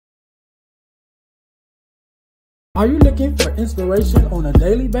Are you looking for inspiration on a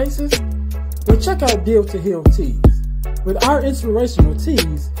daily basis? Well, check out Deal to Heal Tees. With our inspirational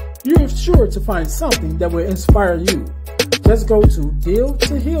tees, you're sure to find something that will inspire you. Just go to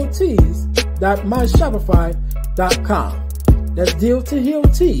dealtohealtees.myshopify.com. That's Deal to Heal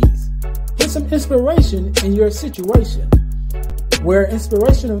Tees. Get some inspiration in your situation. Wear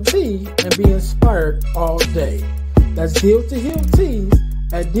inspirational tea and be inspired all day. That's Deal to Heal Tees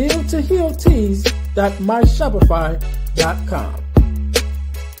at dealtohealtees.myshopify.com.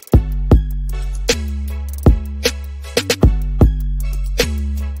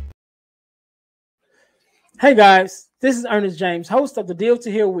 Hey guys, this is Ernest James, host of the Deal to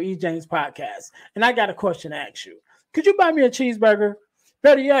Heal with E. James podcast, and I got a question to ask you. Could you buy me a cheeseburger?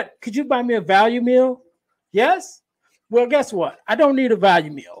 Better yet, could you buy me a value meal? Yes? Well, guess what? I don't need a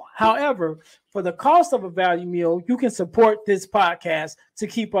value meal. However, for the cost of a value meal, you can support this podcast to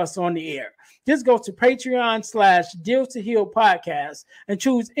keep us on the air. Just go to Patreon/Deal to Heal podcast and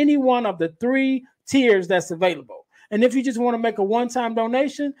choose any one of the 3 tiers that's available. And if you just want to make a one-time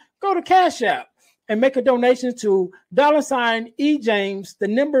donation, go to Cash App and make a donation to $EJames, the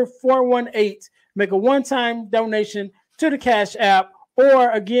number 418. Make a one-time donation to the Cash App,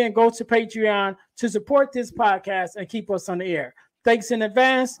 or again, go to Patreon to support this podcast and keep us on the air. Thanks in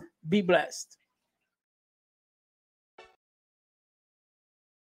advance. Be blessed.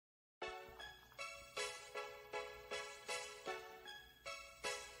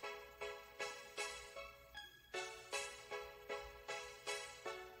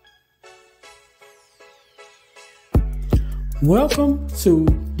 Welcome to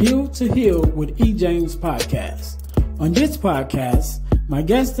Deal to Heal with E. James podcast. On this podcast, my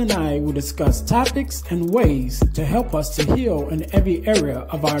guest and I will discuss topics and ways to help us to heal in every area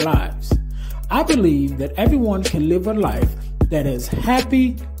of our lives. I believe that everyone can live a life that is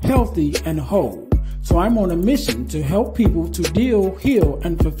happy, healthy, and whole. So I'm on a mission to help people to deal, heal,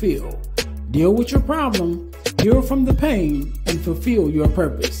 and fulfill. Deal with your problem, heal from the pain, and fulfill your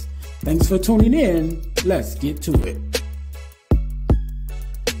purpose. Thanks for tuning in. Let's get to it.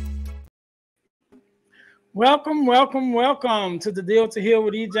 Welcome to the Deal to Heal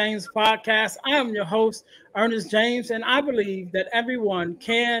with E. James podcast. I am your host, Ernest James, and I believe that everyone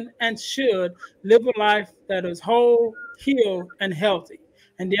can and should live a life that is whole, healed, and healthy.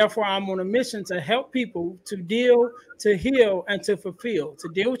 And therefore, I'm on a mission to help people to deal, to heal, and to fulfill, to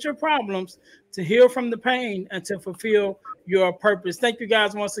deal with your problems, to heal from the pain, and to fulfill your purpose. Thank you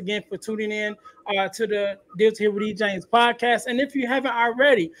guys once again for tuning in to the Deal to Heal with E. James podcast. And if you haven't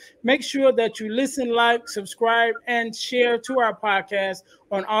already, make sure that you listen, like, subscribe, and share to our podcast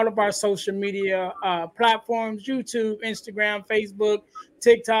on all of our social media platforms, YouTube, Instagram, Facebook,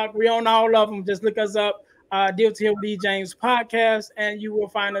 TikTok. We're on all of them. Just look us up. Deal to Heal with E. James podcast, and you will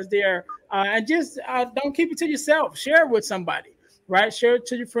find us there. And just don't keep it to yourself. Share it with somebody, right? Share it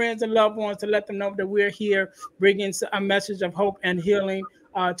to your friends and loved ones to let them know that we're here bringing a message of hope and healing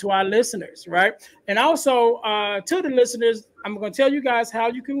to our listeners, right? And also to the listeners, I'm going to tell you guys how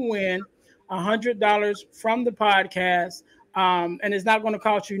you can win $100 from the podcast. And it's not going to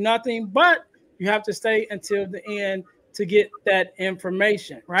cost you nothing, but you have to stay until the end to get that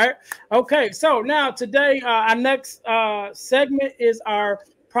information, right? Okay, so now today, our next segment is our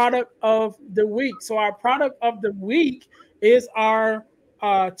product of the week. So our product of the week is our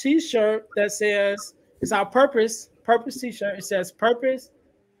t-shirt that says, it's our purpose t-shirt. It says purpose.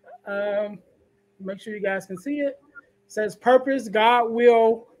 Make sure you guys can see it. It says purpose, God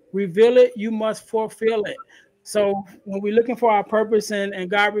will reveal it, you must fulfill it. So when we're looking for our purpose and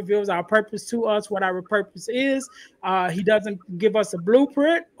God reveals our purpose to us, what our purpose is, he doesn't give us a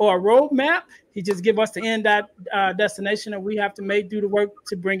blueprint or a roadmap. He just gives us the end destination, and we have to do the work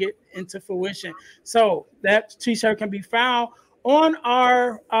to bring it into fruition. So that t-shirt can be found on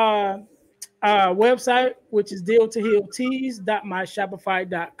our website, which is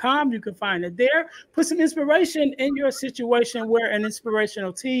dealtohealtees.myshopify.com. You can find it there. Put some inspiration in your situation. Wear an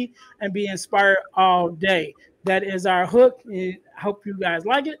inspirational tee and be inspired all day. That is our hook. I hope you guys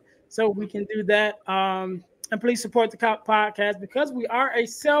like it. So we can do that. And please support the podcast, because we are a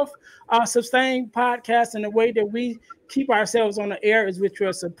self-sustained podcast, and the way that we keep ourselves on the air is with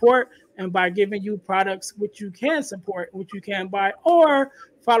your support and by giving you products which you can support, which you can buy, or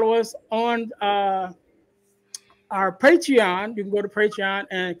follow us on our Patreon. You can go to Patreon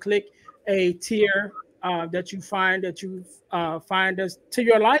and click a tier that you find us to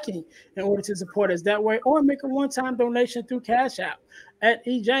your liking in order to support us that way, or make a one-time donation through Cash App at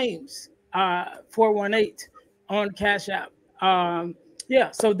EJames 418 on Cash App.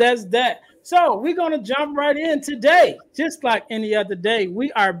 So that's that. So we're going to jump right in today. Just like any other day,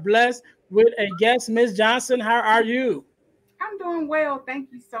 we are blessed with a guest, Miss Johnson. How are you? I'm doing well. Thank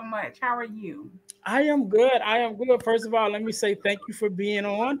you so much. How are you? I am good. I am good. First of all, let me say thank you for being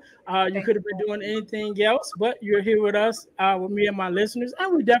on. You Thank could have been doing anything else, but you're here with us, with me and my listeners,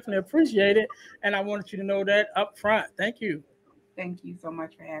 and we definitely appreciate it. And I wanted you to know that up front. Thank you. thank you so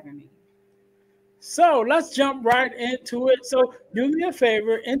much for having me. So let's jump right into it. So do me a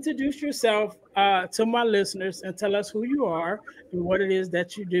favor, introduce yourself to my listeners and tell us who you are and what it is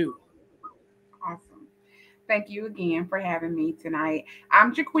that you do. Awesome. Thank you again for having me tonight.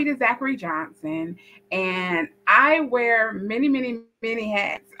 I'm Jequita Zachary Johnson, and I wear many, many, many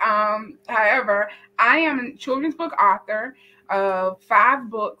hats. However, I am a children's book author of 5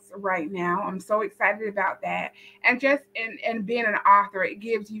 books right now. I'm so excited about that. And just in being an author, it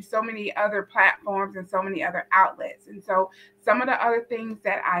gives you so many other platforms and so many other outlets. And so some of the other things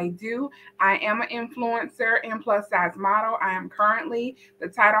that I do, I am an influencer and plus size model. I am currently the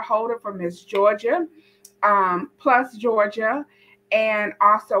title holder for Miss Georgia, plus Georgia, and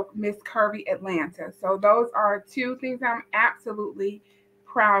also Miss Curvy Atlanta. So those are 2 things I'm absolutely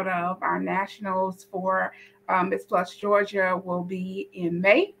proud of. Our nationals for Miss Plus Georgia will be in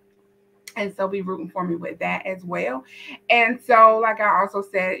May. And so be rooting for me with that as well. And so, like I also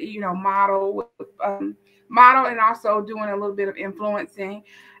said, model and also doing a little bit of influencing.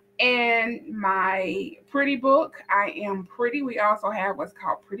 And my pretty book, I Am Pretty. We also have what's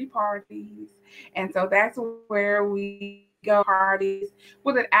called pretty parties. And so that's where we go to parties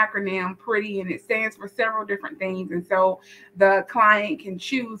with an acronym pretty, and it stands for several different things. And so the client can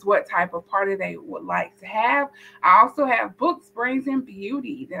choose what type of party they would like to have. I also have books, brains, and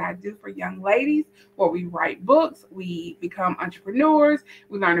beauty that I do for young ladies where we write books, we become entrepreneurs,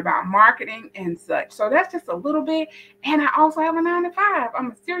 we learn about marketing and such. So that's just a little bit. And I also have a 9 to 5. I'm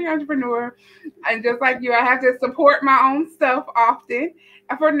a serial entrepreneur. And just like you, I have to support my own stuff often.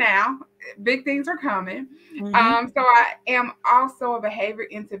 For now, big things are coming. Mm-hmm. So I am also a behavior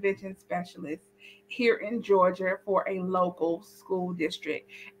intervention specialist here in Georgia for a local school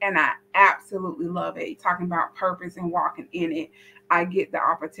district. And I absolutely love it. Talking about purpose and walking in it. I get the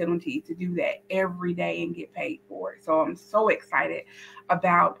opportunity to do that every day and get paid for it. So I'm so excited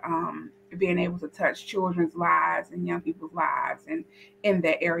about being able to touch children's lives and young people's lives and in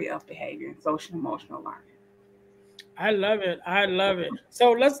that area of behavior and social emotional learning. I love it. I love it.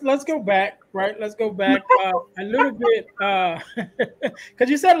 So let's go back, right? Let's go back a little bit, because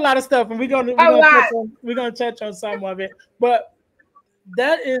you said a lot of stuff, and A lot. we're gonna touch on some of it. But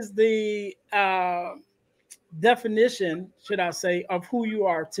that is the definition, should I say, of who you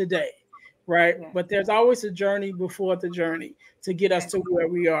are today, right? Yes. But there's always a journey before the journey to get us Yes. to where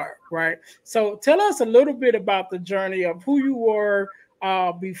we are, right? So tell us a little bit about the journey of who you were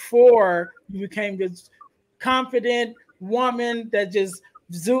before you became this confident woman that just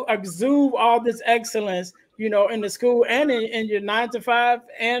exude all this excellence, in the school and in your 9 to 5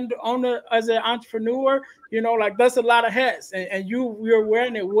 and on the as an entrepreneur. Like that's a lot of hats, and you're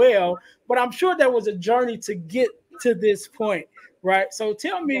wearing it well. But I'm sure there was a journey to get to this point, right? So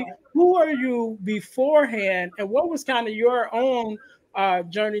tell me, Yes. who are you beforehand, and what was kind of your own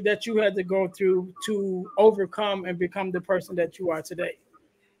journey that you had to go through to overcome and become the person that you are today?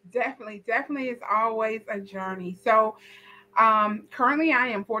 Definitely, definitely it's always a journey. So currently I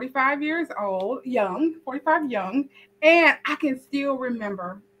am 45 years old, young, 45 young, and I can still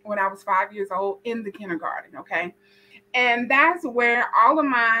remember when I was 5 years old in the kindergarten, okay? And that's where all of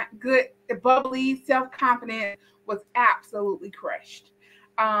my good, bubbly self confidence was absolutely crushed.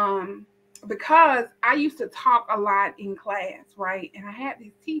 Um, because I used to talk a lot in class, right? And I had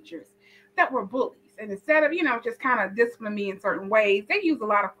these teachers that were bullies. And instead of, just kind of discipline me in certain ways, they used a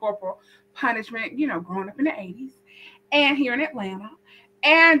lot of corporal punishment, growing up in the 80s and here in Atlanta.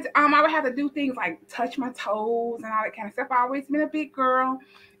 And I would have to do things like touch my toes and all that kind of stuff. I always been a big girl.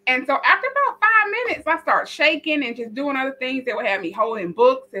 And so after about 5 minutes, I start shaking and just doing other things that would have me holding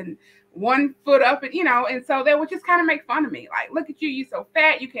books and one foot up and so they would just kind of make fun of me. Like, look at you, you so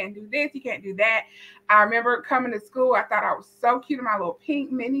fat, you can't do this, you can't do that. I remember coming to school, I thought I was so cute in my little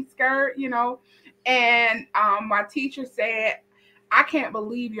pink mini skirt. And my teacher said, I can't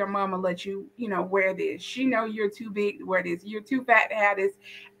believe your mama let you, wear this. She know you're too big to wear this. You're too fat to have this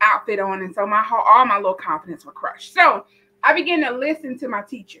outfit on. And so all my little confidence were crushed. So I began to listen to my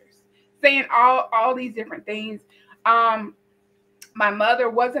teachers saying all these different things. My mother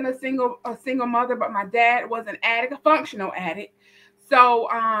wasn't a single mother, but my dad was an addict, a functional addict. So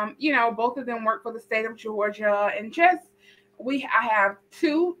both of them worked for the state of Georgia and just I have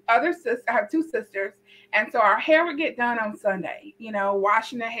I have two sisters, and so our hair would get done on Sunday,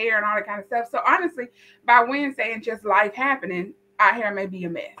 washing the hair and all that kind of stuff. So honestly, by Wednesday and just life happening, our hair may be a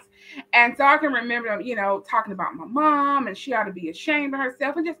mess. And so I can remember them, talking about my mom, and she ought to be ashamed of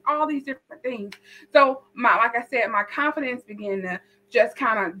herself, and just all these different things. So like I said, my confidence began to just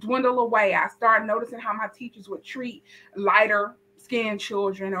kind of dwindle away. I started noticing how my teachers would treat lighter skinned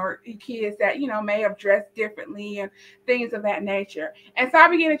children or kids that may have dressed differently and things of that nature. And so I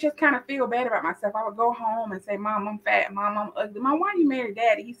began to just kind of feel bad about myself. I would go home and say, Mom, I'm fat. Mom, I'm ugly. Mom, why you married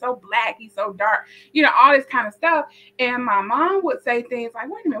Daddy? He's so black, he's so dark, all this kind of stuff. And my mom would say things like,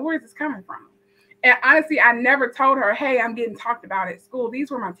 wait a minute, where is this coming from? And honestly, I never told her, hey, I'm getting talked about at school.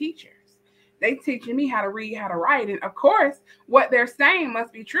 These were my teachers. They teaching me how to read, how to write. And of course, what they're saying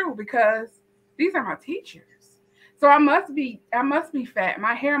must be true because these are my teachers. So I must be fat.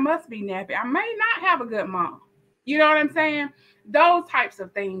 My hair must be nappy. I may not have a good mom. You know what I'm saying? Those types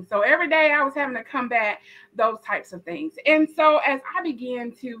of things. So every day I was having to combat those types of things. And so as I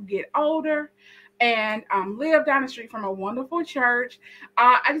began to get older and live down the street from a wonderful church,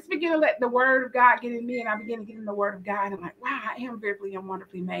 I just began to let the word of God get in me, and I began to get in the word of God. And I'm like, wow, I am fearfully and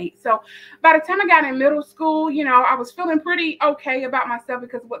wonderfully made. So by the time I got in middle school, I was feeling pretty okay about myself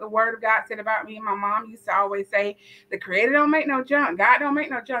because of what the word of God said about me. And my mom used to always say, the creator don't make no junk. God don't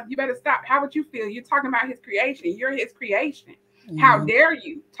make no junk. You better stop. How would you feel? You're talking about his creation. You're his creation. How dare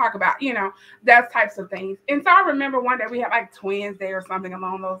you talk about, those types of things. And so I remember one day we had like twins there or something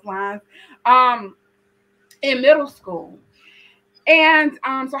along those lines in middle school. And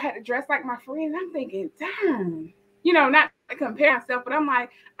so I had to dress like my friends. I'm thinking, darn, not to compare myself, but I'm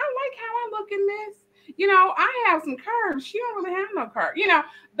like, I like how I look in this. I have some curves. She don't really have no curves.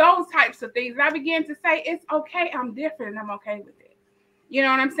 Those types of things. And I began to say, it's okay. I'm different and I'm okay with it. You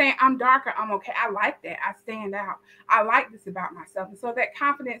know what I'm saying? I'm darker. I'm okay. I like that. I stand out. I like this about myself. And so that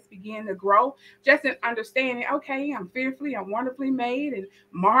confidence began to grow just in understanding, okay, I'm fearfully and wonderfully made, and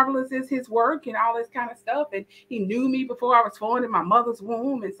marvelous is his work and all this kind of stuff. And he knew me before I was formed in my mother's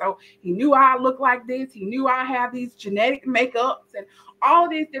womb. And so he knew I look like this. He knew I have these genetic makeups and all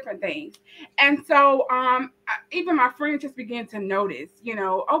these different things. And so even my friends just began to notice,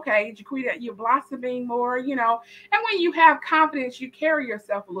 okay, Jequita, you're blossoming more, and when you have confidence, you carry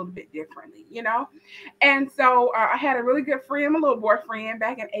yourself a little bit differently, And so I had a really good friend, my little boyfriend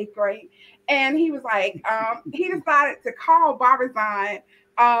back in 8th grade. And he was like, he decided to call Barbizon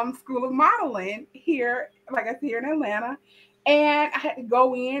School of Modeling here, like I said, here in Atlanta. And I had to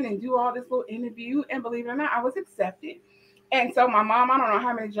go in and do all this little interview. And believe it or not, I was accepted. And so my mom, I don't know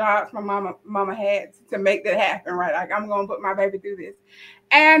how many jobs my mama had to make that happen, right? Like, I'm going to put my baby through this.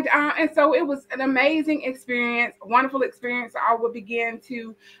 And so it was an amazing experience, wonderful experience. I would begin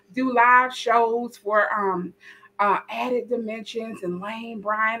to do live shows for Added Dimensions and Lane,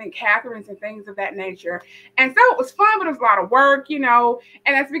 Brian, and Catherine's and things of that nature. And so it was fun, but it was a lot of work, and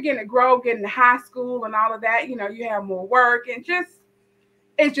as we begin to grow, getting to high school and all of that, you have more work, and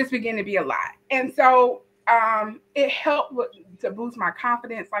it's just began to be a lot. And so it helped to boost my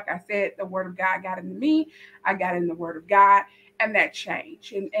confidence. Like I said, the word of God got into me. I got in the word of God, and that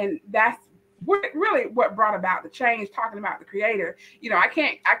changed. And that's what brought about the change, talking about the creator.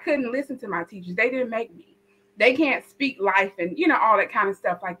 I couldn't listen to my teachers. They didn't make me. They can't speak life and, all that kind of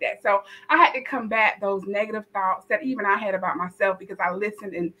stuff like that. So I had to combat those negative thoughts that even I had about myself, because I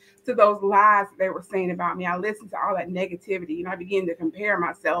listened to those lies that they were saying about me. I listened to all that negativity, and I began to compare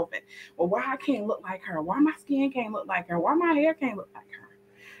myself and, well, why I can't look like her? Why my skin can't look like her? Why my hair can't look like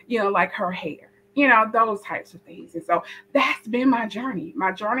her? Like her hair. Those types of things. And so that's been my journey.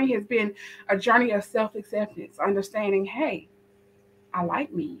 My journey has been a journey of self-acceptance, understanding, hey, I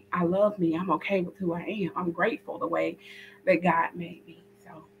like me. I love me. I'm okay with who I am. I'm grateful the way that God made me.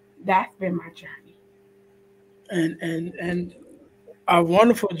 So that's been my journey. And a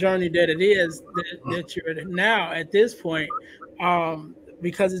wonderful journey that it is that you're now at this point,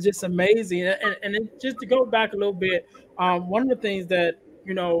 because it's just amazing. And just to go back a little bit, one of the things that,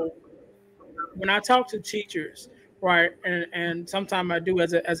 when I talk to teachers, right, and sometimes I do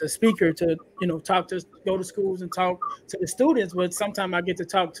as a speaker to go to schools and talk to the students, but sometimes I get to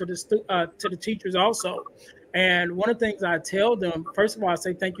talk to the teachers also. And one of the things I tell them, first of all, I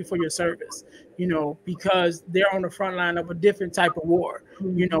say thank you for your service, because they're on the front line of a different type of war.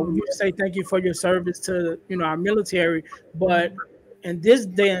 You say thank you for your service to our military, but in this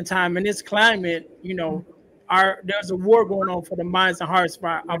day and time, in this climate, there's a war going on for the minds and hearts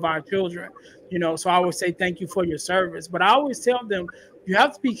of our children, so I always say thank you for your service. But I always tell them, you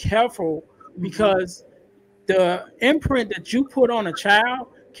have to be careful, because the imprint that you put on a child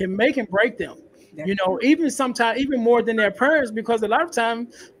can make and break them. You know, even sometimes, even more than their parents, because a lot of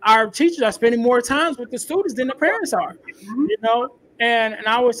times our teachers are spending more times with the students than the parents are, you know. And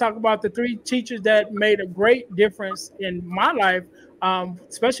I always talk about the three teachers that made a great difference in my life,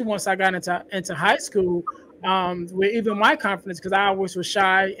 especially once I got into high school, with even my confidence, because I always was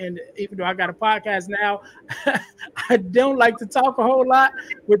shy. And even though I got a podcast now, I don't like to talk a whole lot.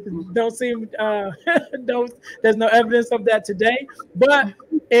 Don't seem don't there's no evidence of that today, but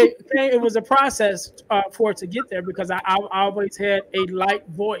it was a process for it to get there, because I always had a light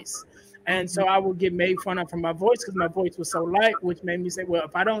voice. And so I would get made fun of for my voice, because my voice was so light, which made me say, well,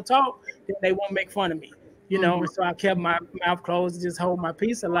 if I don't talk, then they won't make fun of me. You know, and so I kept my mouth closed and just hold my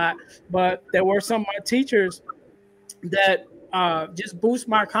peace a lot. But there were some of my teachers that just boost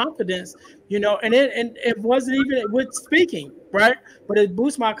my confidence, you know, and it wasn't even with speaking, right? But it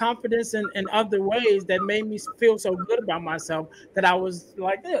boosts my confidence in other ways that made me feel so good about myself, that I was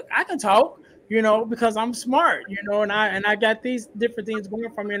like, look, I can talk, you know, because I'm smart, you know, and I got these different things going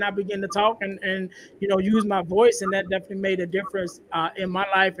for me, and I began to talk and you know, use my voice, and that definitely made a difference in my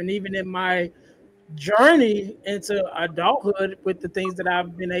life, and even in my journey into adulthood with the things that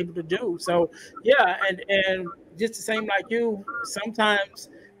I've been able to do. So yeah, and just the same like you, sometimes,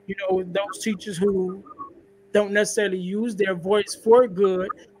 you know, those teachers who don't necessarily use their voice for good,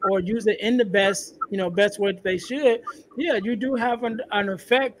 or use it in the best, you know, best way that they should, yeah, you do have an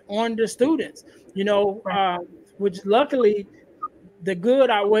effect on the students, you know, which luckily the good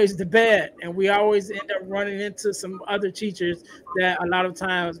outweighs the bad, and we always end up running into some other teachers that a lot of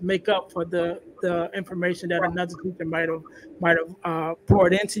times make up for the information that another teacher might have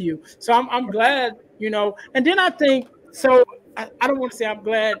poured into you. So I'm glad, you know. And then I think so. I don't want to say I'm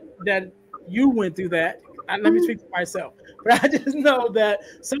glad that you went through that. Let me speak for myself, but I just know that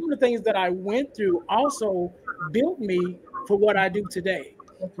some of the things that I went through also built me for what I do today,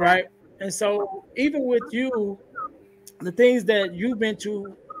 right? And so even with you, the things that you've been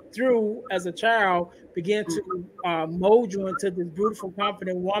through as a child begin to mold you into this beautiful,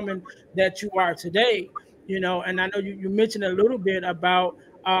 confident woman that you are today. You know, and I know you mentioned a little bit about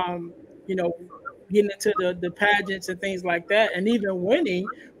you know, getting into the pageants and things like that, and even winning,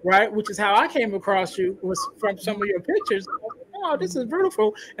 right? Which is how I came across you, was from some of your pictures. I was like, oh, this is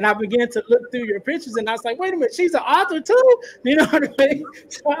beautiful. And I began to look through your pictures, and I was like, wait a minute, she's an author too. You know what I mean?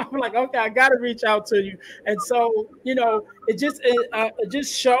 So I'm like, okay, I got to reach out to you. And so, you know, it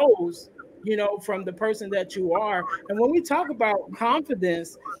just shows, you know, from the person that you are. And when we talk about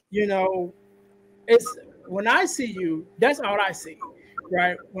confidence, you know, it's when I see you, that's all I see,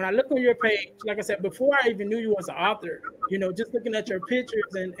 right? When I look on your page, like I said, before I even knew you as an author, you know, just looking at your pictures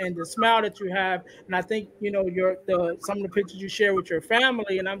and the smile that you have, and I think, you know, some of the pictures you share with your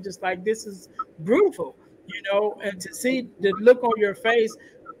family, and I'm just like, this is beautiful, you know, and to see the look on your face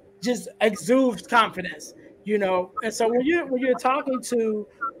just exudes confidence, you know. And so when you're talking to,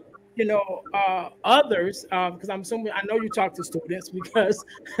 you know, others, because I'm assuming, I know you talk to students because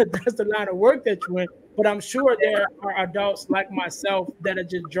that's the line of work that you're in, but I'm sure there are adults like myself that are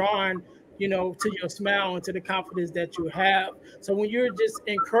just drawn, you know, to your smile and to the confidence that you have. So when you're just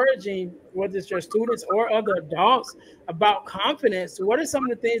encouraging, whether it's your students or other adults, about confidence, what are some of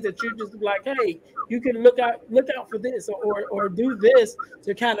the things that you just like, hey, you can look out for this, or do this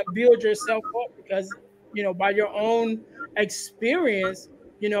to kind of build yourself up? Because, you know, by your own experience,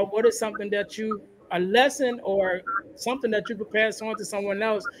 you know, what is something that a lesson or something that you could pass on to someone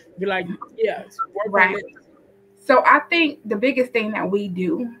else? Be like, yeah, work on Right. this. So I think the biggest thing that we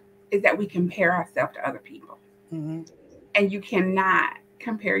do is that we compare ourselves to other people. Mm-hmm. And you cannot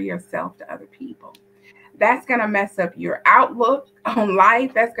compare yourself to other people. That's going to mess up your outlook on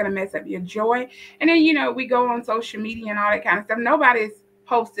life. That's going to mess up your joy. And then, you know, we go on social media and all that kind of stuff. Nobody's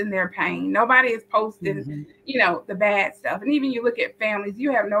posting their pain. Nobody is posting, Mm-hmm. you know, the bad stuff. And even you look at families,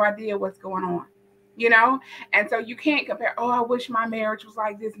 you have no idea what's going on, you know? And so you can't compare, oh, I wish my marriage was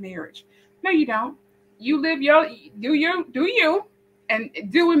like this marriage. No, you don't. You live do you, and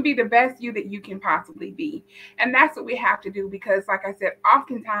do and be the best you that you can possibly be. And that's what we have to do, because like I said,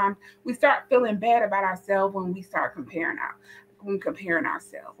 oftentimes we start feeling bad about ourselves when we start comparing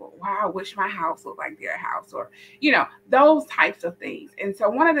ourselves. Well, wow, I wish my house looked like their house, or, you know, those types of things. And so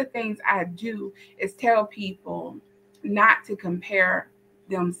one of the things I do is tell people not to compare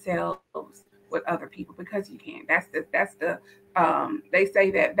themselves with other people, because you can't. They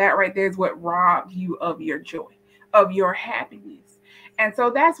say that right there is what robs you of your joy, of your happiness. And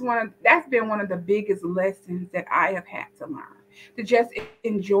so that's been one of the biggest lessons that I have had to learn, to just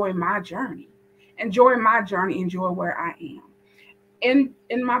enjoy my journey, enjoy where I am. In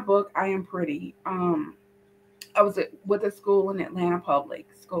my book, I Am Pretty. I was with a school in Atlanta public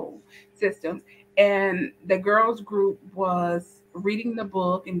school systems. And the girls group was reading the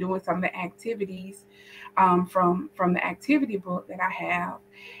book and doing some of the activities from the activity book that I have.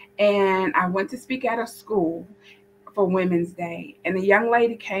 And I went to speak at a school for Women's Day. And the young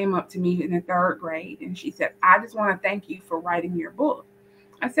lady came up to me in the third grade and she said, I just want to thank you for writing your book.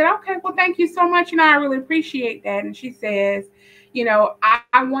 I said, okay, well, thank you so much. I really appreciate that. And she says,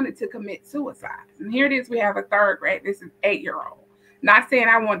 I wanted to commit suicide. And here it is. We have a third grade. This is 8-year-old. Not saying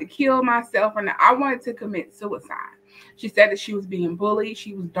I wanted to kill myself or not. I wanted to commit suicide. She said that she was being bullied.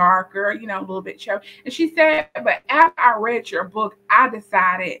 She was darker, a little bit chubby. And she said, but after I read your book, I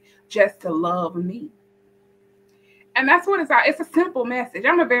decided just to love me. And that's what it's a simple message.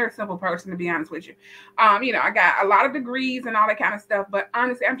 I'm a very simple person, to be honest with you. I got a lot of degrees and all that kind of stuff, but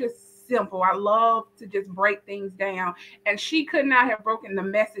honestly, I'm just simple. I love to just break things down. And she could not have broken the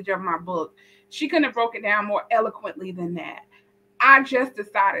message of my book. She couldn't have broken it down more eloquently than that. I just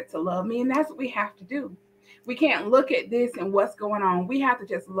decided to love me, and that's what we have to do. We can't look at this and what's going on. We have to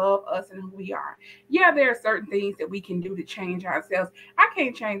just love us and who we are. Yeah, there are certain things that we can do to change ourselves. I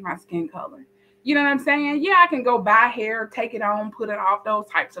can't change my skin color. You know what I'm saying? Yeah, I can go buy hair, take it on, put it off, those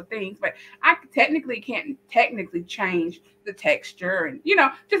types of things. But I technically can't change the texture and,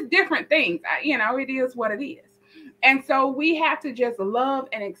 just different things. It is what it is. And so we have to just love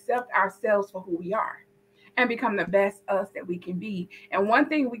and accept ourselves for who we are and become the best us that we can be. And one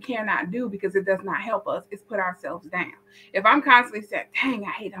thing we cannot do, because it does not help us, is put ourselves down. If I'm constantly saying, dang,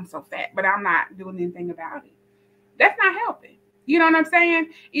 I hate I'm so fat, but I'm not doing anything about it, that's not helping. You know what I'm saying?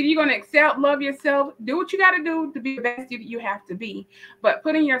 If you're going to accept, love yourself, do what you got to do to be the best you have to be. But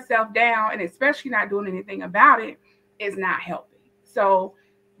putting yourself down, and especially not doing anything about it, is not helping. So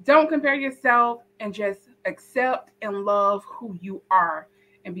don't compare yourself, and just accept and love who you are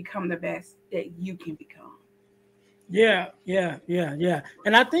and become the best that you can become. Yeah.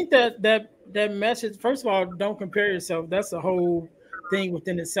 And I think that message, first of all, don't compare yourself. That's a whole thing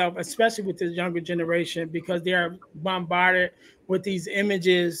within itself, especially with this younger generation, because they are bombarded with these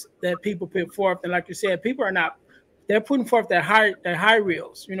images that people put forth. And like you said, people are not, they're putting forth their high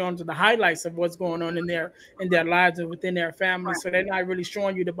reels, into the highlights of what's going on in their lives and within their families. So they're not really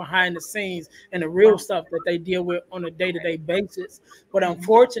showing you the behind the scenes and the real stuff that they deal with on a day-to-day basis. But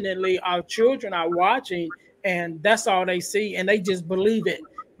unfortunately, our children are watching, and that's all they see, and they just believe it.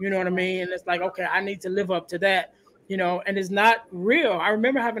 You know what I mean? And it's like, okay, I need to live up to that, and it's not real. I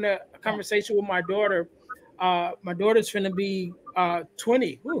remember having a conversation with my daughter. My daughter's finna be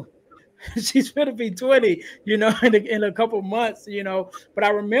 20. Whew. She's finna be 20, in a couple months, But I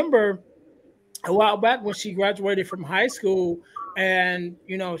remember a while back when she graduated from high school, and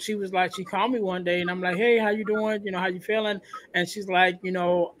she was like, she called me one day, and I'm like, hey, how you doing? How you feeling? And she's like,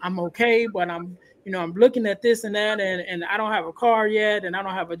 I'm okay, but I'm looking at this and that, and I don't have a car yet, and I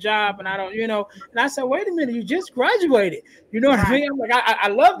don't have a job, and I don't, and I said, wait a minute, you just graduated. You know what I mean? I'm like, I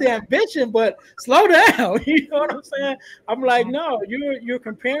love the ambition, but slow down. You know what I'm saying? I'm like, no, you're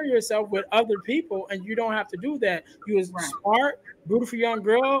comparing yourself with other people, and you don't have to do that. You're smart, beautiful young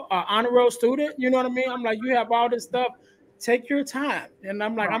girl, honor roll student. You know what I mean? I'm like, you have all this stuff. Take your time. And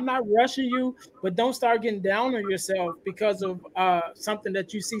I'm like, I'm not rushing you, but don't start getting down on yourself because of something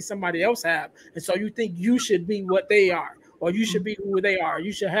that you see somebody else have. And so you think you should be what they are, or you should be who they are.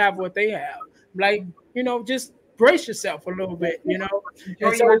 You should have what they have. Like, just brace yourself a little bit, And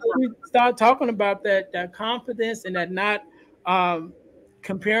so when we start talking about that confidence and that not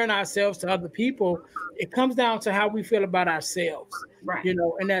comparing ourselves to other people, it comes down to how we feel about ourselves,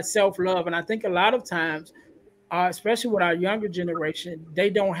 and that self-love. And I think a lot of times, especially with our younger generation, they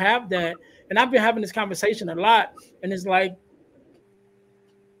don't have that. And I've been having this conversation a lot, and it's like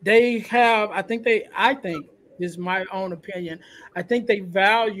they have, I think this is my own opinion, I think they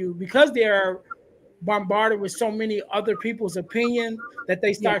value, because they are bombarded with so many other people's opinion, that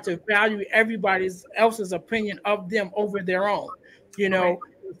they start to value everybody else's opinion of them over their own,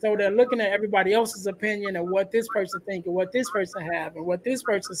 So they're looking at everybody else's opinion and what this person thinks and what this person have and what this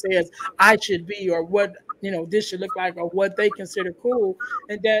person says I should be, or what this should look like, or what they consider cool.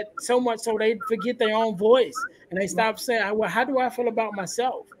 And that so much so they forget their own voice, and they stop saying, well, how do I feel about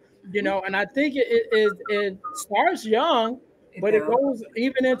myself? And I think it starts young, but it goes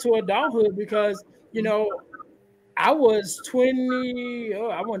even into adulthood, because I was 20.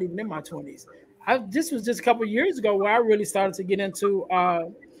 I wasn't even in my 20s. This was just a couple of years ago where I really started to get into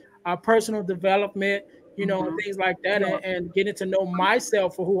personal development, and things like that, and getting to know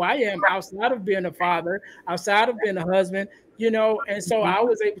myself for who I am outside of being a father, outside of being a husband, And so I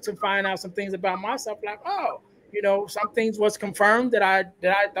was able to find out some things about myself, like, oh, You know, some things was confirmed that I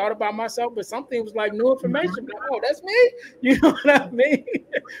thought about myself, but some things was like new information. Like, oh, that's me. You know what I mean?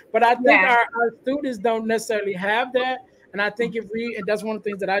 But I think Yeah. our students don't necessarily have that. And I think if we, and that's one of the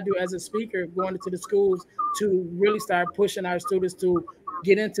things that I do as a speaker, going into the schools to really start pushing our students to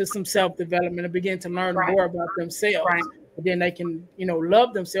get into some self-development and begin to learn Right. more about themselves. Right. And then they can, you know,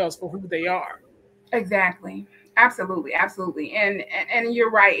 love themselves for who they are. Exactly. Absolutely, absolutely. And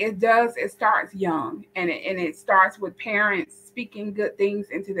you're right. It starts young, and it starts with parents speaking good things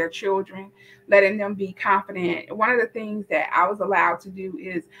into their children, letting them be confident. One of the things that I was allowed to do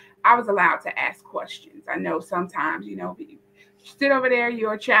is I was allowed to ask questions. I know sometimes, sit over there,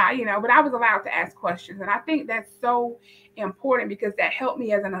 you're a child, but I was allowed to ask questions. And I think that's so important because that helped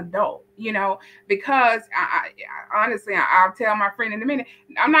me as an adult, because I honestly, I'll tell my friend in a minute,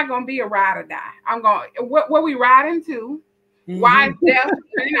 I'm not going to be a ride or die. I'm going, what we riding to? Why is death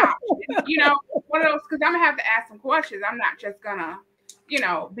an option? One of those, because I'm going to have to ask some questions. I'm not just going to,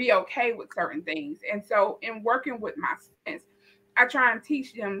 be okay with certain things. And so in working with my students, I try and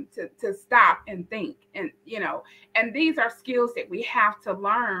teach them to stop and think. And these are skills that we have to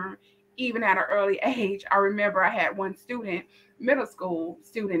learn even at an early age. I remember I had one student, middle school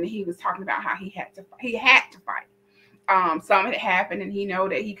student, and he was talking about how he had to fight. Something had happened and he know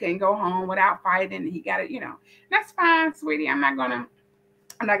that he couldn't go home without fighting, and he got it, that's fine, sweetie. I'm not gonna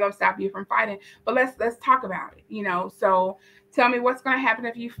stop you from fighting, but let's talk about it. So tell me what's going to happen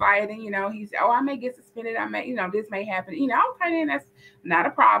if you fight. And he said, oh, I may get suspended, I may, this may happen, okay, then that's not a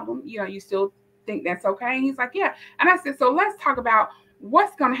problem. You still think that's okay? And he's like, yeah. And I said, so let's talk about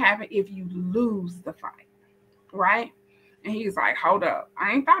what's going to happen if you lose the fight, right? And he's like, hold up,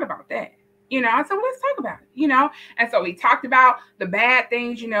 I ain't thought about that. I said, well, let's talk about it, And so we talked about the bad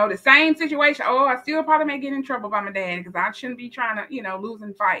things, the same situation. Oh, I still probably may get in trouble by my dad because I shouldn't be trying to,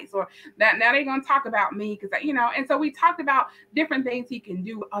 losing fights, or that now they're going to talk about me because, and so we talked about different things he can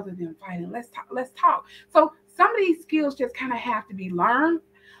do other than fighting. Let's talk. So some of these skills just kind of have to be learned.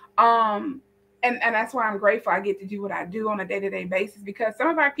 And that's why I'm grateful I get to do what I do on a day-to-day basis, because some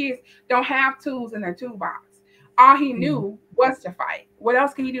of our kids don't have tools in their toolbox. All he knew was to fight. What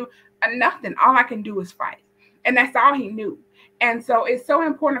else can you do? Nothing. All I can do is fight. And that's all he knew. And so it's so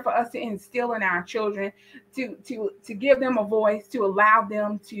important for us to instill in our children to give them a voice, to allow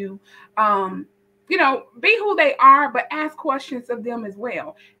them to, be who they are, but ask questions of them as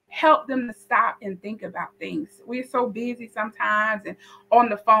well. Help them to stop and think about things. We're so busy sometimes and on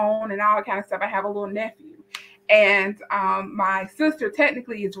the phone and all that kind of stuff. I have a little nephew, and my sister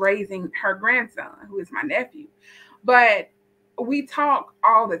technically is raising her grandson, who is my nephew, but we talk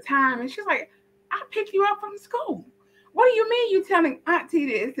all the time, and she's like, I picked you up from school. What do you mean you telling Auntie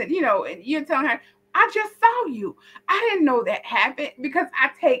this? And and you're telling her, I just saw you. I didn't know that happened, because I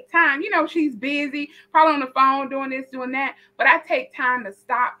take time. She's busy, probably on the phone doing this, doing that, but I take time to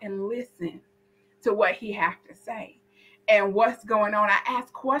stop and listen to what he has to say and what's going on. I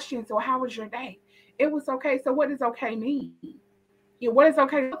ask questions. So how was your day? It was okay. So what does okay mean? What does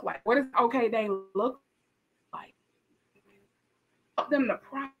okay look like? What does okay day look like? Help them to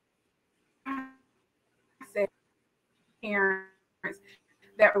process parents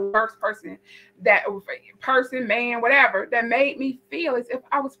that works person, man, whatever, that made me feel as if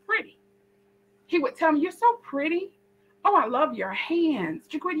I was pretty. He would tell me, you're so pretty. Oh, I love your hands.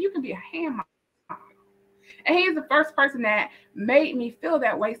 Jequita, you can be a hand model. And he's the first person that made me feel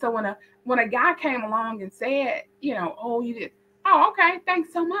that way. So when a guy came along and said, oh, you did, oh, okay,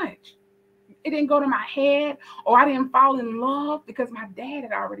 thanks so much. It didn't go to my head, or I didn't fall in love, because my dad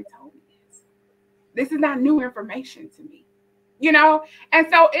had already told me this. This is not new information to me, And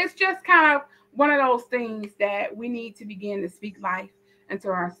so it's just kind of one of those things that we need to begin to speak life into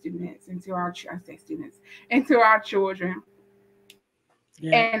our students, into our children,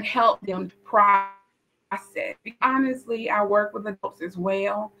 and help them process. Honestly, I work with adults as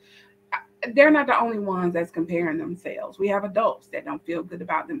well. They're not the only ones that's comparing themselves. We have adults that don't feel good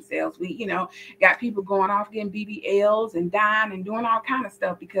about themselves. We, got people going off getting BBLs and dying and doing all kind of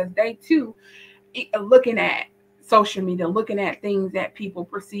stuff because they too are looking at social media, looking at things that people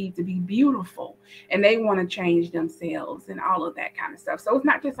perceive to be beautiful, and they want to change themselves and all of that kind of stuff. So it's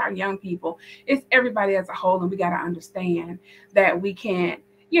not just our young people, it's everybody as a whole. And we got to understand that we can't,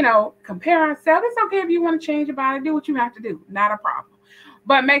 compare ourselves. It's okay if you want to change your body, do what you have to do, not a problem.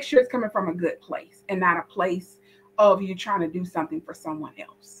 But make sure it's coming from a good place and not a place of you trying to do something for someone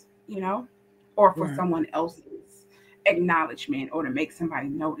else, or for someone else's acknowledgement, or to make somebody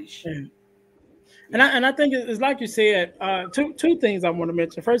notice you. And I think it's like you said, two things I want to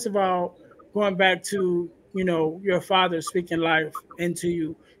mention. First of all, going back to, your father speaking life into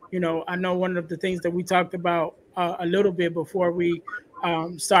you. I know one of the things that we talked about a little bit before we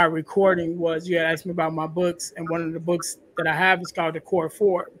start recording was you had asked me about my books, and one of the books that I have is called The Core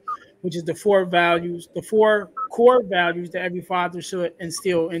Four, which is the four values, the four core values that every father should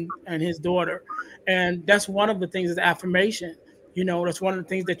instill in his daughter. And that's one of the things is affirmation. That's one of the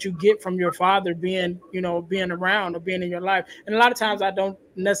things that you get from your father being, being around or being in your life. And a lot of times I don't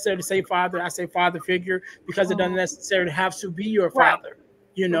necessarily say father, I say father figure because it doesn't necessarily have to be your Right. father,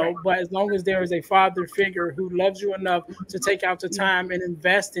 Right. but as long as there is a father figure who loves you enough to take out the time and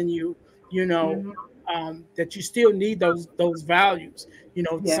invest in you, you know, Mm-hmm. that you still need those values,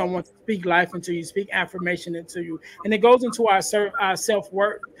 Yes. someone to speak life into you, speak affirmation into you. And it goes into our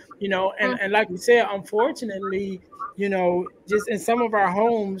self-worth, and like we said, unfortunately, just in some of our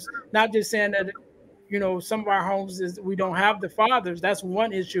homes, not just saying that, some of our homes is we don't have the fathers. That's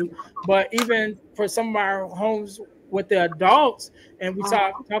one issue. But even for some of our homes with the adults, and we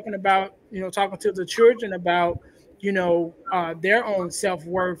talking about, talking to the children about, their own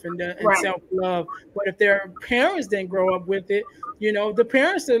self-worth and Right. self-love. But if their parents didn't grow up with it, the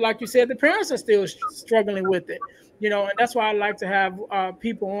parents are, like you said, the parents are still struggling with it. And that's why I like to have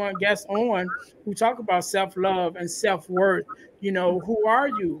people on, guests on, who talk about self-love and self-worth. Who are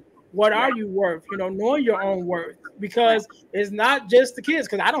you? What are Right. you worth? Knowing your own worth, Right. because it's not just the kids.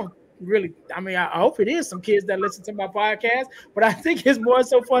 Because I don't really, I mean, I hope it is some kids that listen to my podcast, but I think it's more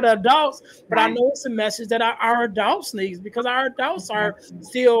so for the adults. But I Right. know it's a message that our adults needs, because our adults are Exactly.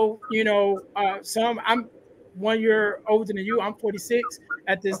 still, I'm 1 year older than you. I'm 46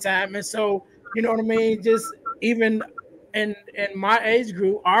 at this Okay. time. And so, you know what I mean? Just even in my age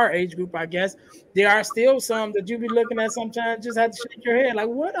group, our age group, I guess, there are still some that you be looking at sometimes, just have to shake your head like,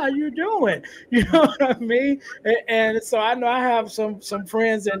 what are you doing? You know what I mean? And so I know I have some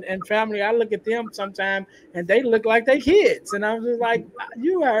friends and family. I look at them sometimes and they look like they kids. And I'm just like,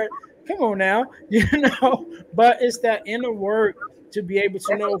 you are, come on now, but it's that inner work to be able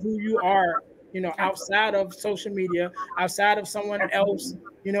to know who you are, Absolutely. outside of social media, outside of someone else,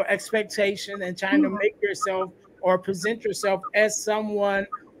 Absolutely. expectation, and trying to Mhm. make yourself or present yourself as someone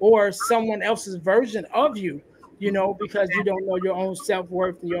or someone else's version of you, because you don't know your own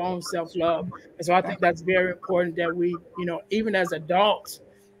self-worth and your own self-love. And so I think that's very important that we, even as adults,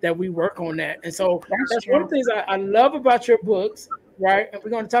 that we work on that. And so That's that's one true. of the things I love about your books, right? And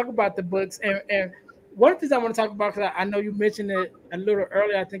we're going to talk about the books. And one of the things I want to talk about, because I know you mentioned it a little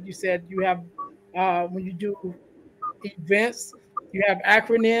earlier. I think you said you have, when you do events, you have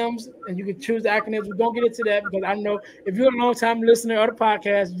acronyms, and you can choose the acronyms. We don't get into that because I know if you're a long time listener of the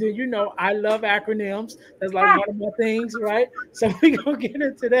podcast, then I love acronyms. That's like Ah, one of my things, right? So we gonna get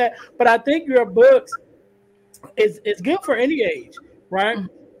into that. But I think your books it's good for any age, right? mhm.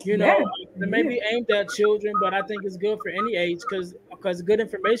 You know, Yes, it it may is. be aimed at children, but I think it's good for any age because good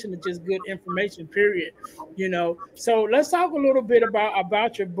information is just good information, period. So let's talk a little bit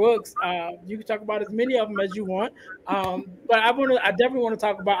about your books. You can talk about as many of them as you want, but I definitely want to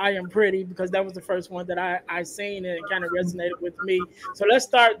talk about I Am Pretty because that was the first one that I seen and it kind of resonated with me. So let's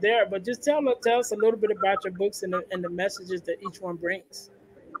start there. But just tell us a little bit about your books and the messages that each one brings.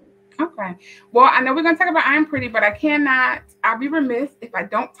 Okay. Well, I know we're going to talk about I'm Pretty, but I cannot, I'll be remiss if I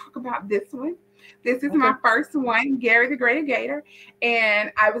don't talk about this one. This is Okay. my first one, Gary the Great Gator.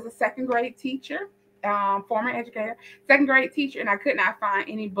 And I was a second grade teacher, former educator, second grade teacher, and I could not find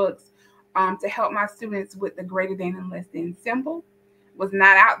any books to help my students with the greater than and less than symbol. Was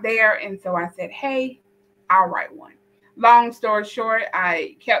not out there. And so I said, hey, I'll write one. Long story short,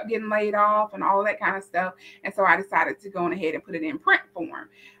 I kept getting laid off and all that kind of stuff. And so I decided to go on ahead and put it in print form.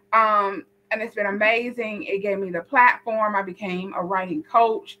 And it's been amazing. It gave me the platform. I became a writing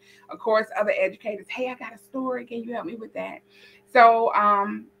coach. Of course, other educators, hey, I got a story. Can you help me with that? So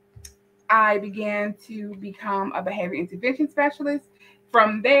I began to become a behavior intervention specialist.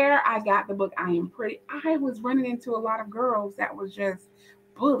 From there, I got the book I Am Pretty. I was running into a lot of girls that was just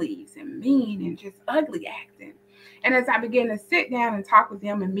bullies and mean and just ugly acting. And as I began to sit down and talk with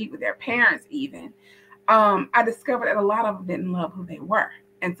them and meet with their parents, even, I discovered that a lot of them didn't love who they were.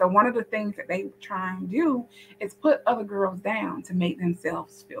 And so one of the things that they try and do is put other girls down to make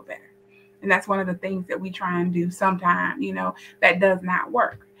themselves feel better. And that's one of the things that we try and do sometimes, that does not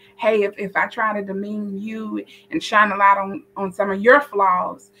work. Hey, if I try to demean you and shine a light on some of your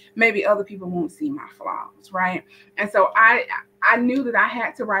flaws, maybe other people won't see my flaws, right? And so I knew that I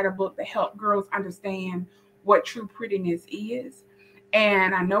had to write a book to help girls understand what true prettiness is.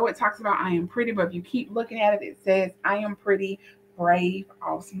 And I know it talks about I am pretty, but if you keep looking at it, it says I am pretty, brave,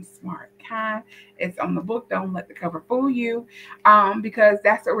 awesome, smart, kind. It's on the book. Don't let the cover fool you, because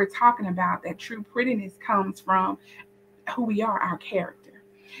that's what we're talking about. That true prettiness comes from who we are, our character.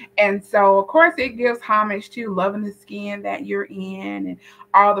 And so, of course, it gives homage to loving the skin that you're in and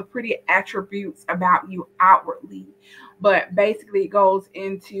all the pretty attributes about you outwardly. But basically, it goes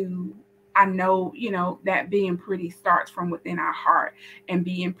into, I know, that being pretty starts from within our heart, and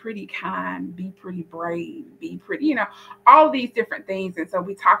being pretty kind, be pretty brave, be pretty, all these different things. And so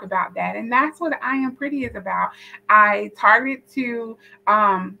we talk about that. And that's what I Am Pretty is about. I targeted to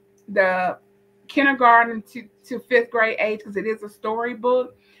the kindergarten to fifth grade age because it is a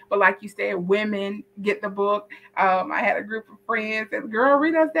storybook. But like you said, women get the book. I had a group of friends that, girl,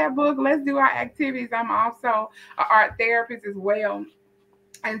 read us that book. Let's do our activities. I'm also an art therapist as well.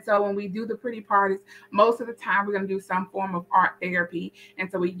 And so when we do the pretty parties, most of the time we're going to do some form of art therapy. And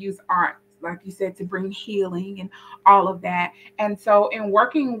so we use art, like you said, to bring healing and all of that. And so in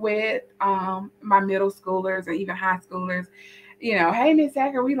working with my middle schoolers or even high schoolers, hey, Miss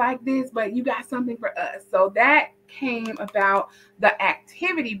Acker, we like this, but you got something for us. So that came about the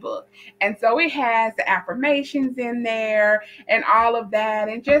activity book. And so it has the affirmations in there and all of that,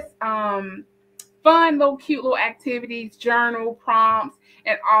 and just fun little cute little activities, journal prompts,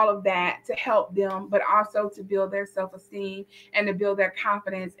 and all of that to help them, but also to build their self-esteem and to build their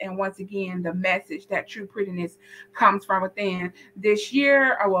confidence. And once again, the message that true prettiness comes from within. This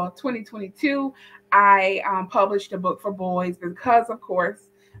year, 2022, I published a book for boys because, of course,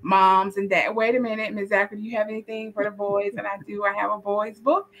 moms and dad. Wait a minute, Ms. Zachary, do you have anything for the boys? And I do. I have a boys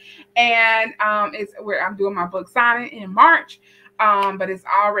book, and it's where I'm doing my book signing in March. But it's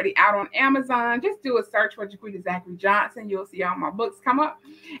already out on Amazon. Just do a search for Jequita Zachary Johnson. You'll see all my books come up.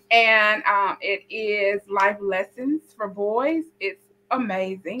 And it is Life Lessons for Boys. It's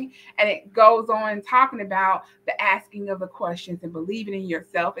amazing. And it goes on talking about the asking of the questions and believing in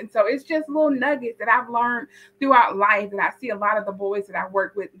yourself. And so it's just little nuggets that I've learned throughout life. And I see a lot of the boys that I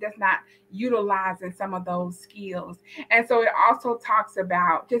work with that's not utilizing some of those skills. And so it also talks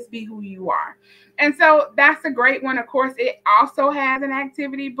about just be who you are. And so that's a great one. Of course, it also has an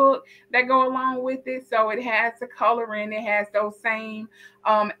activity book that go along with it. So it has the coloring. It has those same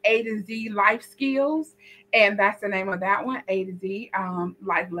A to Z life skills. And that's the name of that one, A to Z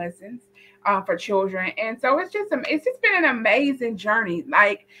life lessons for children. And so it's just been an amazing journey.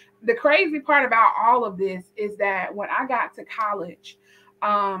 Like, the crazy part about all of this is that when I got to college,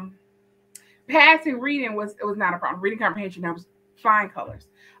 passing reading was not a problem. Reading comprehension, that was flying colors.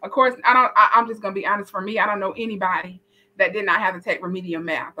 Of course, I'm just gonna be honest. For me, I don't know anybody that did not have to take remedial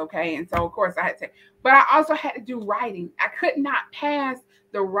math. Okay, and so of course I had to take, but I also had to do writing. I could not pass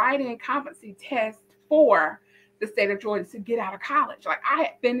the writing competency test for the state of Georgia to get out of college. Like, I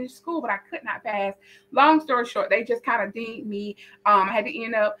had finished school, but I could not pass. Long story short, they just kind of deemed me. I had to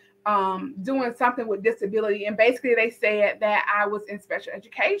end up doing something with disability, and basically they said that I was in special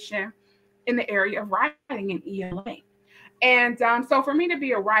education in the area of writing in ELA. And so for me to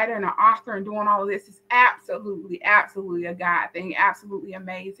be a writer and an author and doing all of this is absolutely a God thing, absolutely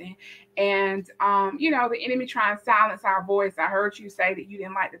amazing. And, the enemy trying to silence our voice. I heard you say that you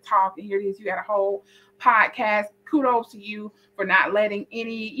didn't like to talk, and here it is. You had a whole podcast. Kudos to you for not letting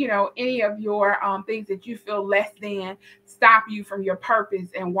any of your things that you feel less than stop you from your purpose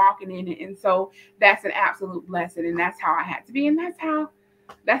and walking in it. And so that's an absolute blessing. And that's how I had to be. And that's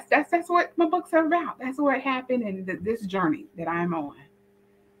what my books are about. That's what happened in this journey that I'm on.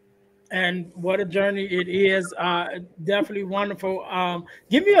 And what a journey it is. Definitely wonderful.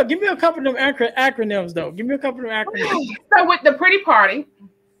 Give me a couple of them acronyms though. Give me a couple of acronyms. So with the pretty party,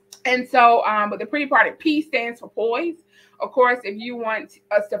 and so with the pretty party, P stands for poise. Of course, if you want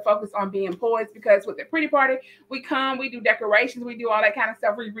us to focus on being poised, because with the pretty party, we come, we do decorations, we do all that kind of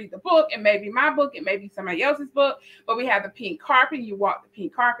stuff. We read the book, it may be my book, it may be somebody else's book, but we have the pink carpet. You walk the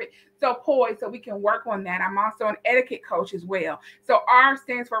pink carpet. So poised, so we can work on that. I'm also an etiquette coach as well. So R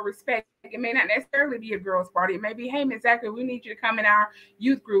stands for respect. It may not necessarily be a girls' party. It may be, hey, Miss Zachary, we need you to come in our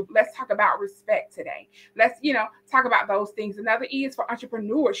youth group. Let's talk about respect today. Let's, talk about those things. Another E is for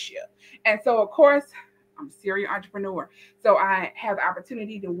entrepreneurship. And so, of course, I'm a serial entrepreneur. So I have the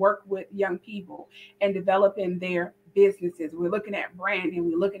opportunity to work with young people and developing their businesses. We're looking at branding,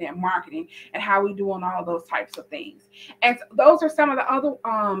 we're looking at marketing, and how we doing all those types of things. And so those are some of the other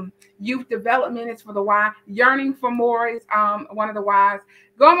youth development. Is for the Y. Yearning for more is one of the Y's.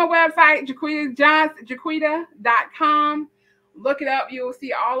 Go on my website, Jequita.com. Look it up. You'll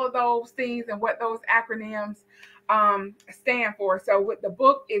see all of those things and what those acronyms stand for. So with the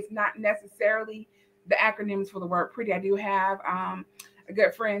book, it's not necessarily the acronyms for the word pretty. I do have a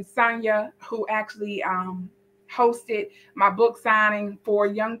good friend, Sonia, who actually hosted my book signing for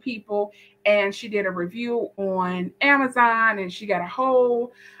young people, and she did a review on Amazon, and she got a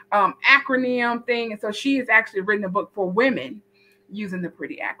whole acronym thing. And so she has actually written a book for women using the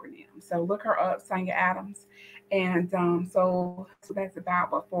pretty acronym. So look her up, Sanya Adams. And so that's what that's about.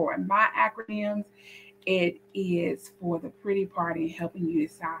 But for my acronyms, it is for the pretty party and helping you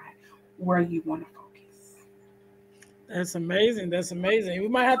decide where you want to focus. That's amazing. That's amazing. We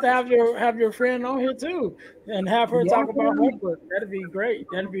might have to have your friend on here too, and have her Yeah, talk about her book. That'd be great.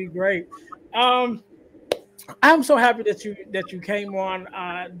 That'd be great. Um, I'm so happy that you came on.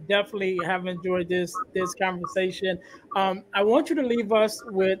 Definitely have enjoyed this conversation. I want you to leave us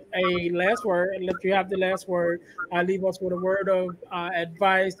with a last word and let you have the last word. Leave us with a word of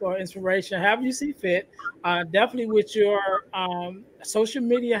advice or inspiration, however you see fit. Definitely with your social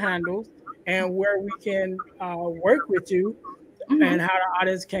media handles and where we can work with you hmm and how the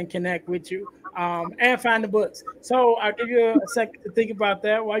audience can connect with you and find the books. So I'll give you a second to think about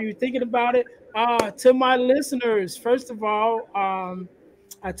that. While you're thinking about it, to my listeners, first of all,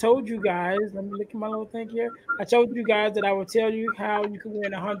 I told you guys, let me look at my little thing here. I told you guys that I would tell you how you can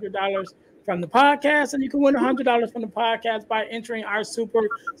win $100 from the podcast, and you can win $100 from the podcast by entering our super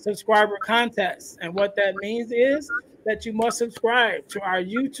subscriber contest. And what that means is that you must subscribe to our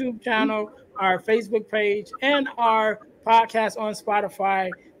YouTube channel, our Facebook page, and our podcast on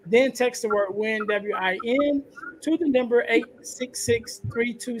Spotify. Then text the word WIN, WIN, to the number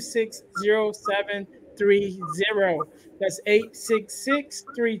 866-326-0730. That's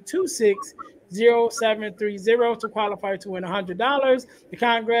 866-326-0730 to qualify to win $100.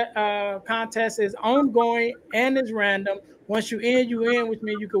 The contest is ongoing and is random. Once you in, which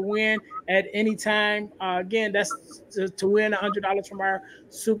means you can win at any time. Again, that's to win $100 from our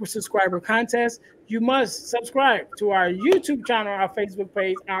super subscriber contest. You must subscribe to our YouTube channel, our Facebook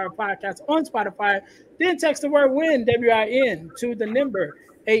page, our podcast on Spotify. Then text the word WIN, WIN, to the number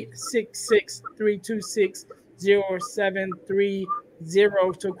 866-326-0730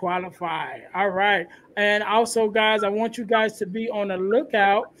 to qualify. All right. And also, guys, I want you guys to be on the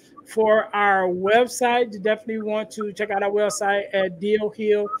lookout for our website. You definitely want to check out our website at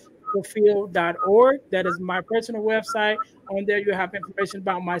dealhealfulfill.org. That is my personal website. On there, you have information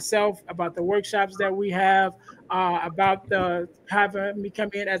about myself, about the workshops that we have, about the having me come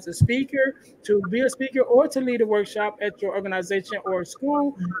in as a speaker, to be a speaker or to lead a workshop at your organization or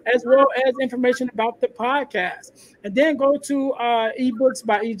school, as well as information about the podcast. And then go to ebooks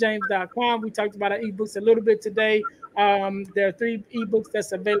by ejames.com. We talked about our ebooks a little bit today. There are 3 ebooks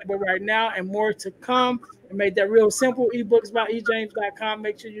that's available right now and more to come. I made that real simple, ebooks by ejames.com.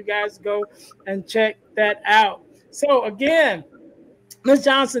 Make sure you guys go and check that out. So again, Ms.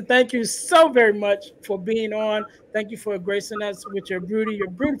 Johnson, thank you so very much for being on. Thank you for gracing us with your beauty, your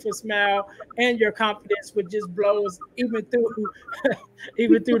beautiful smile, and your confidence, which just blows even through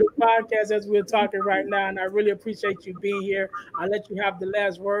even through the podcast as we're talking right now. And I really appreciate you being here. I'll let you have the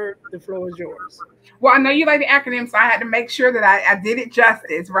last word. The floor is yours. Well, I know you like the acronym, so I had to make sure that I did it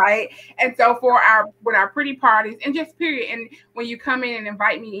justice, right? And so for our with our pretty parties and just period, and when you come in and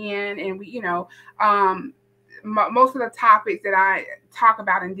invite me in, and we, most of the topics that I talk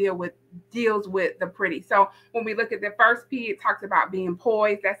about and deals with the pretty. So when we look at the first P, it talks about being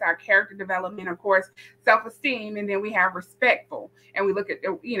poised. That's our character development, of course, self-esteem, and then we have respectful, and we look at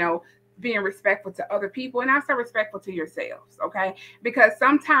being respectful to other people and also respectful to yourselves. Okay, because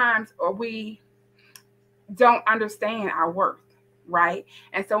sometimes we don't understand our worth, right?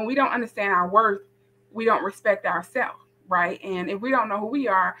 And so when we don't understand our worth, we don't respect ourselves, right? And if we don't know who we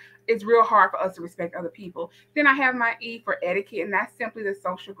are, it's real hard for us to respect other people. Then I have my E for etiquette, and that's simply the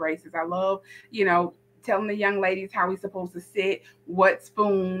social graces. I love, telling the young ladies how we're supposed to sit, what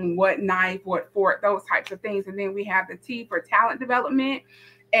spoon, what knife, what fork, those types of things. And then we have the T for talent development.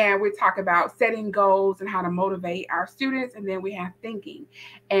 And we talk about setting goals and how to motivate our students. And then we have thinking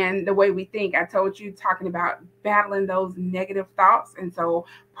and the way we think. I told you, talking about battling those negative thoughts. And so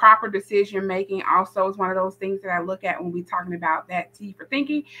proper decision making also is one of those things that I look at when we're talking about that T for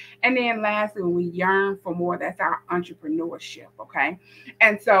thinking. And then lastly, when we yearn for more, that's our entrepreneurship. Okay.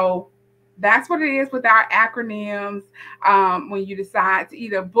 And so that's what it is with our acronyms. When you decide to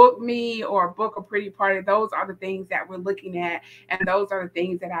either book me or book a pretty party, those are the things that we're looking at. And those are the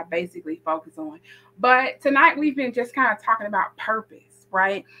things that I basically focus on. But tonight we've been just kind of talking about purpose,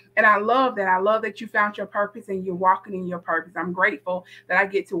 right? And I love that. I love that you found your purpose and you're walking in your purpose. I'm grateful that I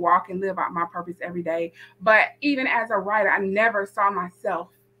get to walk and live out my purpose every day. But even as a writer, I never saw myself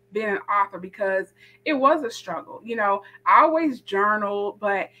being an author because it was a struggle. I always journaled,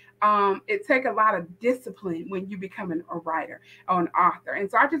 but it takes a lot of discipline when you become a writer or an author. And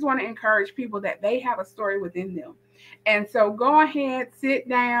so I just want to encourage people that they have a story within them. And so go ahead, sit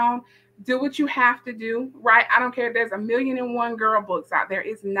down, do what you have to do, right? I don't care if there's 1,000,001 girl books out there.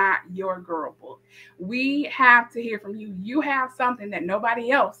 It's not your girl book. We have to hear from you. You have something that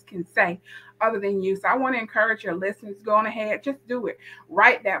nobody else can say other than you. So I want to encourage your listeners, go on ahead, just do it.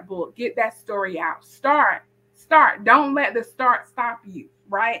 Write that book, get that story out. Start. Don't let the start stop you,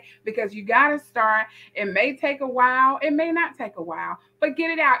 right? Because you got to start. It may take a while. It may not take a while, but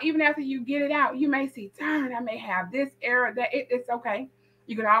get it out. Even after you get it out, you may see, darn, I may have this error, that it's okay.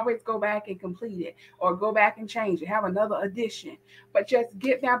 You can always go back and complete it or go back and change it, have another edition, but just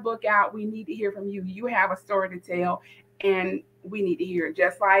get that book out. We need to hear from you. You have a story to tell and we need to hear it.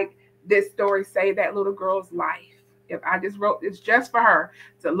 Just like this story saved that little girl's life. If I just wrote this just for her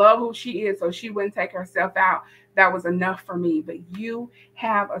to love who she is so she wouldn't take herself out, that was enough for me. But you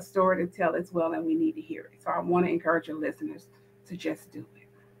have a story to tell as well, and we need to hear it. So I want to encourage your listeners to just do it.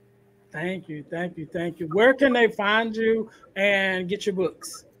 Thank you. Where can they find you and get your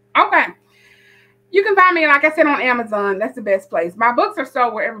books? Okay. You can find me, like I said, on Amazon. That's the best place. My books are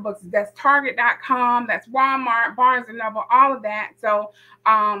sold wherever books. That's Target.com. That's Walmart, Barnes & Noble, all of that. So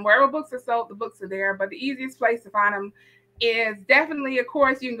wherever books are sold, the books are there. But the easiest place to find them is definitely, of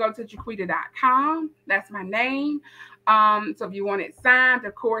course, you can go to Jequita.com. That's my name. So if you want it signed,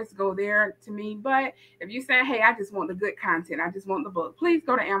 of course, go there to me. But if you say, hey, I just want the good content, I just want the book, please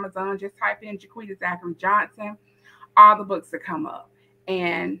go to Amazon. Just type in Jequita Zachary Johnson. All the books that come up,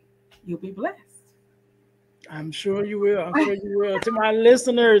 and you'll be blessed. I'm sure you will. To my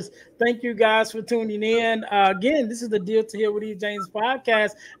listeners, thank you guys for tuning in. Again, this is the Deal to Heal with E. James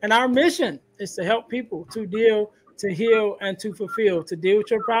podcast, and our mission is to help people to deal, to heal, and to fulfill, to deal with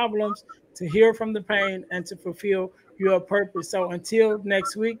your problems, to heal from the pain, and to fulfill your purpose. So until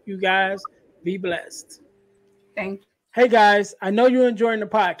next week, you guys be blessed. Thank you. Hey guys, I know you're enjoying the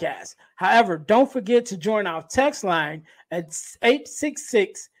podcast. However, don't forget to join our text line at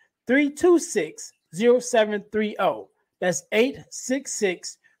 866-326-0730. That's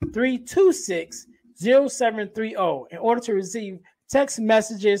 866-326-0730 in order to receive text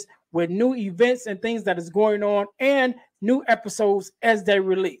messages with new events and things that is going on and new episodes as they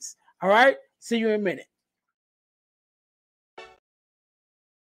release. All right, see you in a minute.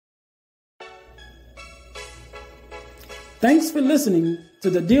 Thanks for listening to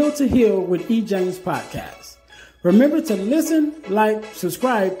the Deal to Heal with E. James podcast. Remember to listen, like,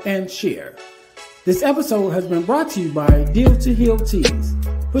 subscribe, and share. This episode has been brought to you by Deal to Heal Teas.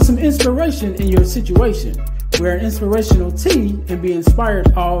 Put some inspiration in your situation. Wear an inspirational tea and be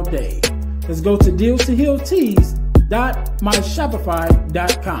inspired all day. Let's go to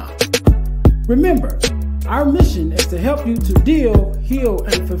dealtohealteas.myshopify.com. Remember, our mission is to help you to deal, heal,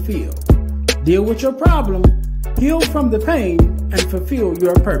 and fulfill. Deal with your problem, heal from the pain, and fulfill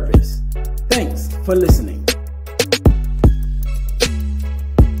your purpose. Thanks for listening.